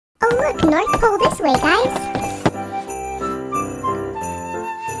Oh look, North Pole this way, guys.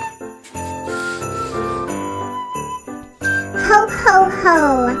 Ho ho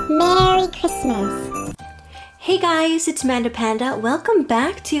ho! Merry Christmas! Hey guys, it's Manda Panda. Welcome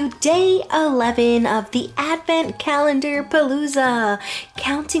back to day 11 of the Advent Calendar Palooza.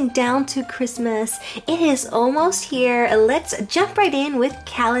 Counting down to Christmas. It is almost here. Let's jump right in with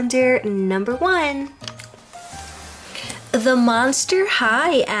calendar number 1. The Monster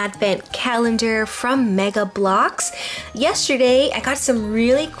High Advent Calendar from Mega Blocks. Yesterday, I got some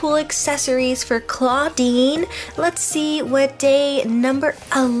really cool accessories for Claudine. Let's see what day number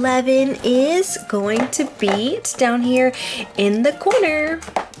 11 is going to be. It's down here in the corner.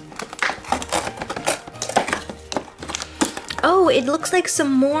 Oh, it looks like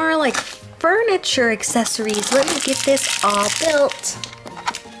some more like furniture accessories. Let me get this all built.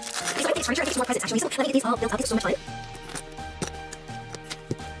 Let me get these all built. I'll get so much fun.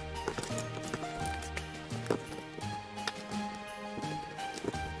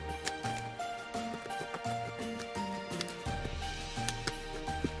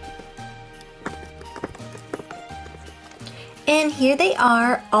 And here they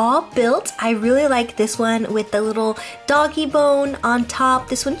are, all built. I really like this one with the little doggy bone on top.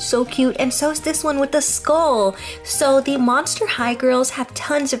 This one's so cute, and so is this one with the skull. So the Monster High girls have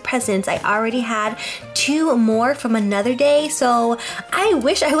tons of presents. I already had 2 more from another day, so I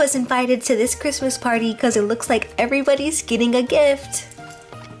wish I was invited to this Christmas party because it looks like everybody's getting a gift.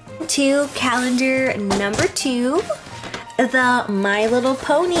 To calendar number 2. The My Little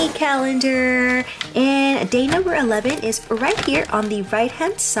Pony calendar, and day number 11 is right here on the right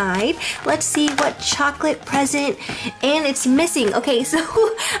hand side. Let's see what chocolate present, and it's missing. Okay, so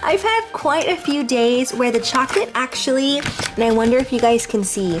I've had quite a few days where the chocolate actually, and I wonder if you guys can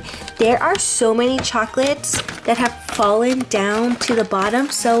see, there are so many chocolates that have fallen down to the bottom.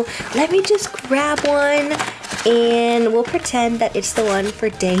 So let me just grab one and we'll pretend that it's the one for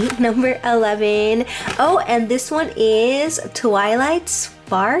day number 11. Oh, and this one is Twilight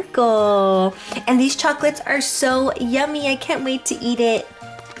Sparkle. And these chocolates are so yummy. I can't wait to eat it.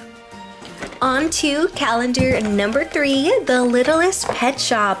 On to calendar number 3, the Littlest Pet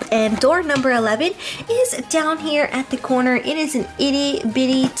Shop, and door number 11 is down here at the corner. It is an itty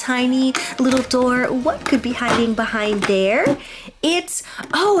bitty tiny little door. What could be hiding behind there? It's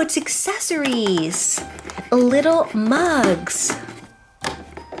accessories. Little mugs.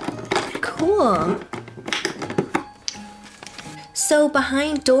 Cool. So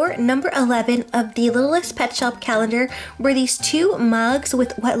behind door number 11 of the Littlest Pet Shop calendar were these 2 mugs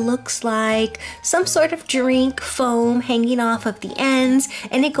with what looks like some sort of drink foam hanging off of the ends,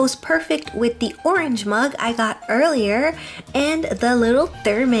 and it goes perfect with the orange mug I got earlier and the little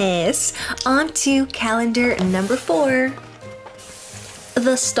thermos. On to calendar number 4.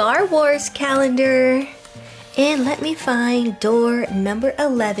 The Star Wars calendar. And let me find door number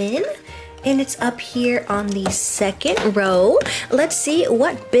 11. And it's up here on the 2nd row. Let's see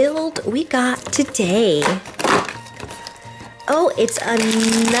what build we got today. Oh, it's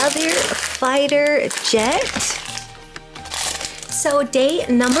another fighter jet. So day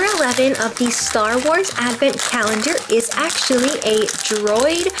number 11 of the Star Wars Advent Calendar is actually a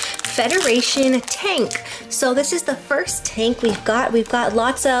Droid Federation tank. So this is the first tank we've got. We've got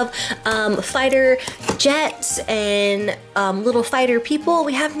lots of fighter jets and little fighter people.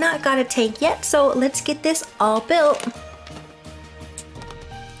 We have not got a tank yet, so let's get this all built.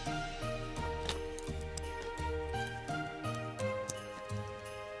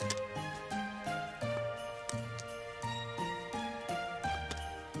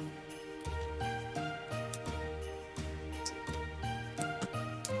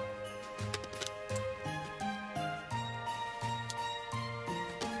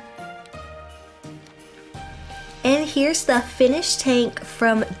 And here's the finished tank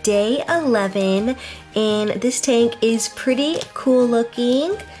from day 11, and this tank is pretty cool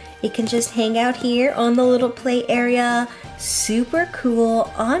looking. It can just hang out here on the little play area. Super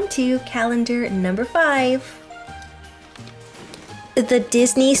cool. On to calendar number 5. The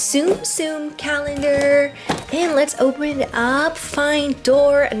Disney Tsum Tsum calendar, and let's open it up. Find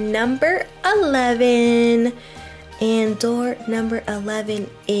door number 11. And door number 11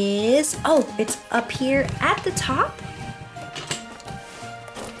 is, it's up here at the top,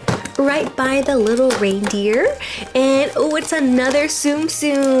 right by the little reindeer. And it's another Tsum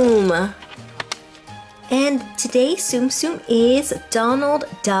Tsum. And today's Tsum Tsum is Donald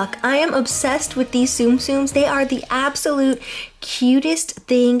Duck. I am obsessed with these Tsum Tsums. They are the absolute cutest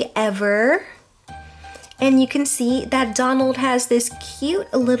thing ever. And you can see that Donald has this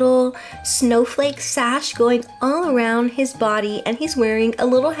cute little snowflake sash going all around his body, and he's wearing a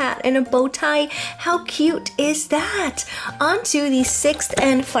little hat and a bow tie. How cute is that? On to the 6th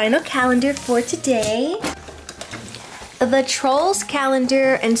and final calendar for today. The Trolls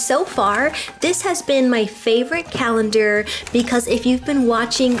calendar, and so far this has been my favorite calendar because if you've been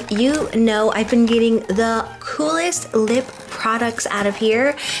watching, you know I've been getting the coolest lip products out of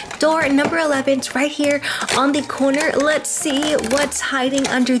here. Door number 11's right here on the corner. Let's see what's hiding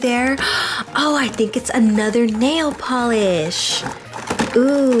under there. Oh, I think it's another nail polish.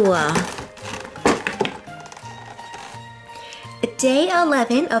 Ooh. Day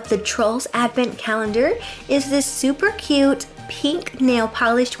 11 of the Trolls Advent Calendar is this super cute pink nail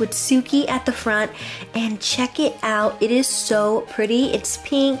polish with Suki at the front, and check it out. It is so pretty. It's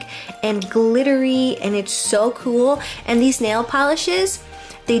pink and glittery and it's so cool. And these nail polishes,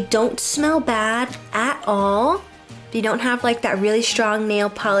 they don't smell bad at all. They don't have like that really strong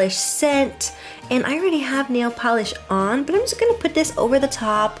nail polish scent. And I already have nail polish on, but I'm just gonna put this over the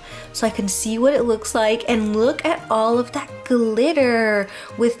top so I can see what it looks like. And look at all of that glitter.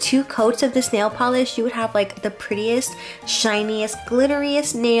 With 2 coats of this nail polish, you would have like the prettiest, shiniest,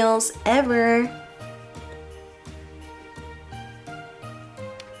 glitteriest nails ever.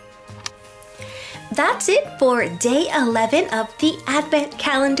 That's it for day 11 of the Advent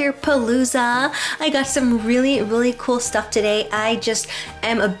Calendar Palooza. I got some really cool stuff today. I just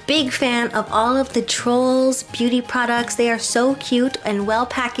am a big fan of all of the Trolls beauty products. They are so cute and well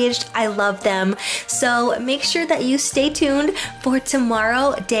packaged. I love them. So make sure that you stay tuned for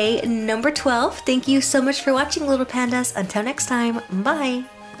tomorrow, day number 12. Thank you so much for watching, little pandas. Until next time, bye.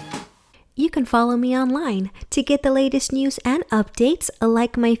 You can follow me online to get the latest news and updates.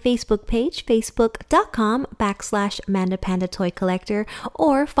 Like my Facebook page, facebook.com/Manda Panda Toy Collector,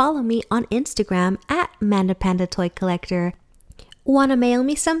 or follow me on Instagram @Manda Panda Toy Collector. Want to mail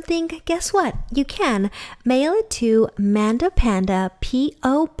me something? Guess what? You can. Mail it to Manda Panda,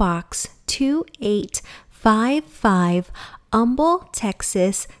 P.O. Box 2855, Humble,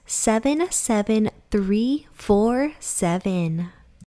 Texas 77347.